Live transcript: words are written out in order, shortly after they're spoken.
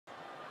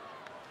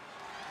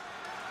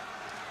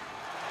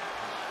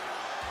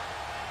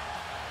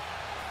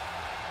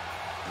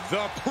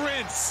The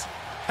Prince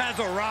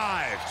has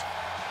arrived.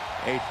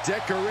 A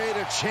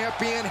decorated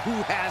champion who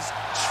has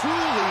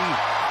truly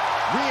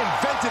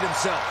reinvented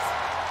himself.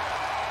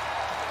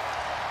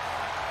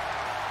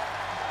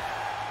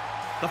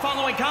 The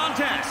following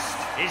contest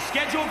is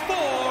scheduled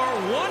for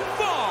one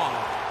fall.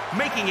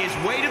 Making his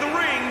way to the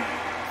ring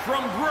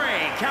from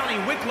Bray, County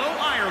Wicklow,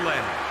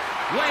 Ireland.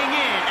 Weighing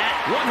in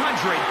at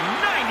 190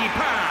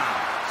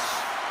 pounds,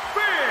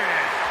 Finn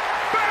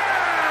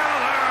Balor!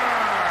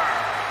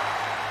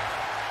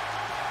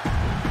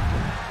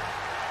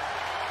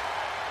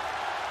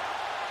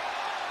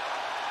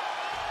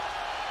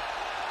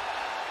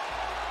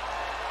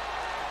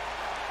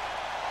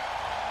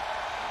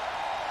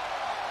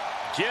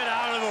 Get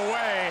out of the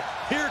way.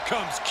 Here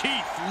comes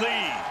Keith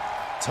Lee.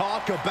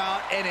 Talk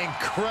about an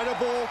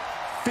incredible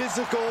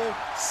physical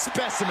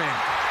specimen.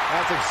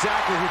 That's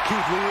exactly who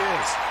Keith Lee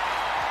is.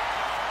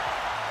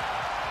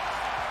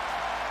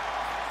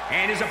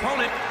 And his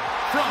opponent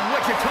from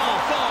Wichita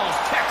Falls,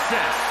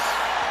 Texas,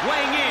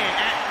 weighing in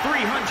at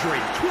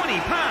 320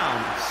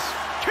 pounds,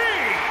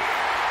 Keith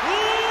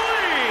Lee!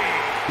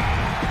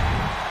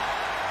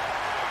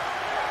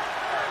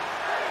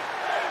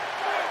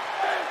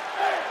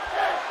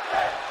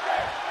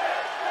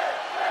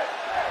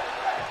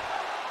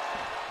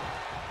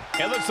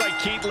 It looks like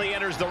Keith Lee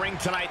enters the ring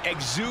tonight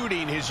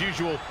exuding his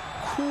usual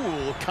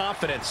cool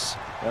confidence.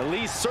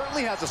 Lee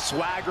certainly has a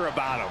swagger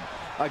about him.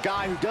 A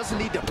guy who doesn't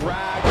need to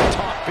brag or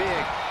talk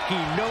big. He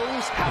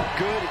knows how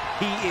good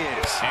he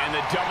is. And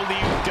the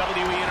WWE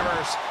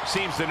Universe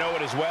seems to know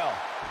it as well.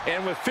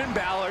 And with Finn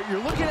Balor,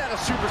 you're looking at a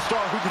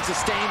superstar who can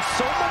sustain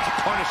so much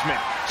punishment,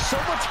 so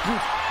much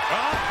brute.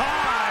 Up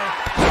high.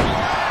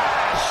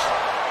 Splash.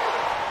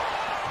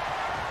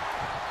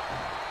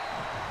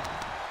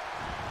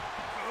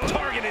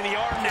 Targeting the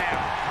arm now.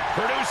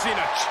 Producing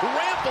a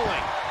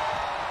trampling.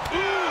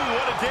 Ooh,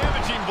 what a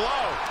damaging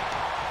blow.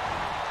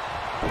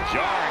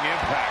 Jarring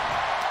impact.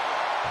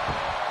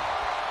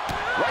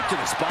 Right to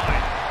the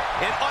spine.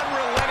 An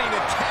unrelenting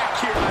attack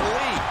here by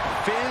Lee.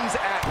 Finn's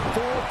at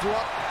full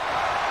thrust.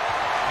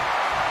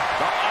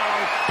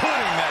 Uh-oh,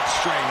 putting that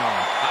strain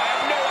on. I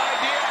have no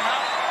idea how.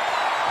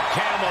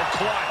 Camel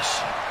clutch.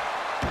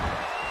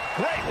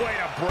 Great way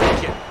to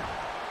break it.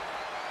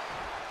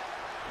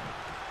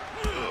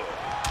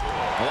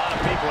 A lot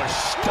of people are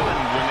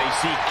stunned when they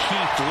see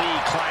Keith Lee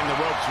climb the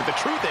ropes, but the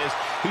truth is,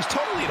 he's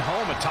totally at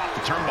home atop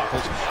the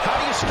turnbuckles. How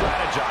do you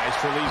strategize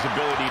for Lee's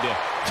ability to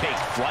take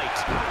flight?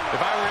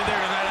 If I were in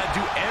there tonight, I'd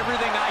do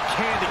everything I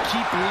can to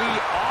keep Lee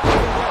off the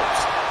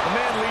ropes. The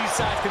man Lee's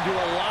size can do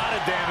a lot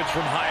of damage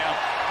from high up,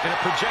 and a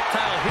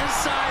projectile his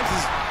size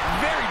is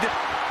very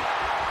different.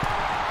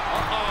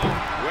 Uh-oh,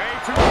 way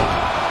too low.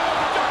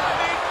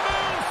 Diving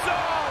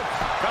moonsault.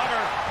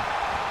 Cover.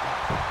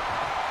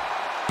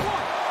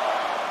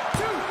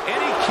 And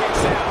he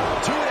kicks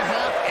out.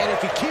 2.5, and if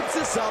he keeps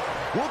this up,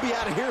 we'll be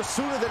out of here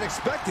sooner than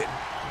expected.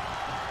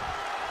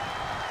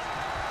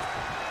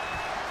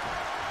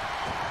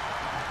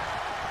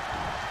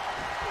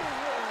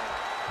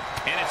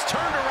 And it's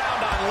turned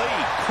around on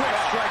Lee. Quick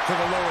strike to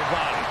the lower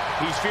body.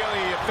 He's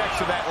feeling the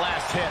effects of that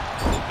last hit.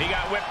 He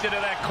got whipped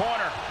into that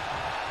corner.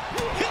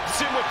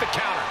 Hits him with the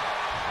counter.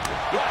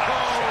 What a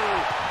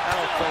shot.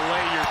 That'll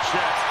fillet your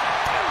chest.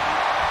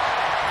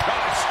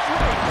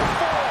 Straight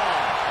forearm.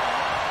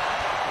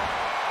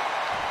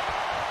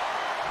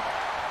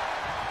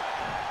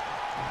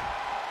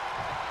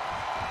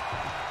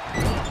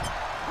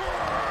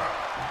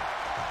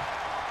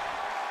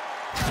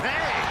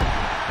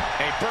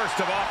 A burst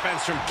of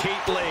offense from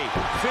Keith Lee.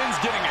 Finn's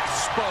getting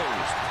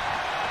exposed.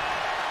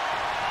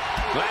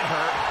 That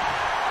hurt.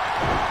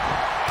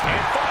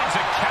 And finds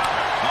a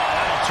counter. Oh,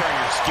 that'll turn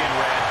your skin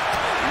red.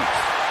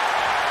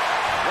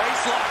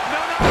 Waist lock.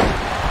 No.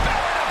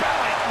 Belly to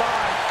belly.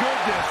 My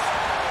goodness.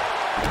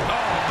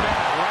 Oh,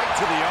 man. Right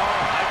to the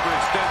arm.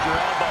 Hyperextend your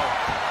elbow.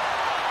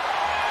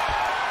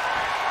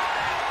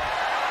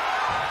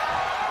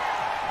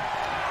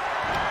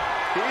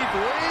 Keith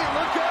Lee,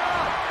 look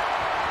out!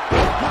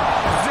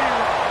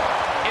 Zero.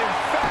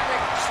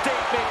 Emphatic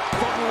statement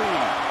from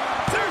Lee.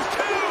 There's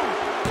two.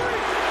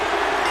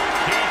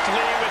 Keith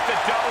Lee with the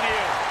W.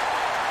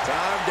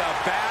 Time to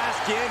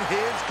bask in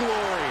his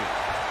glory.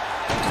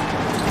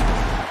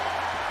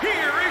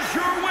 Here is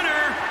your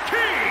winner,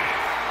 Keith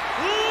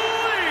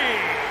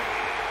Lee!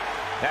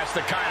 That's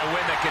the kind of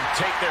win that can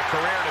take their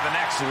career to the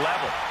next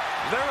level.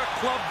 Is there a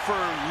club for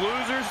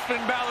losers Finn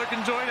Balor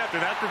can join after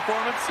that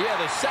performance? Yeah,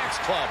 the Sex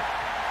Club.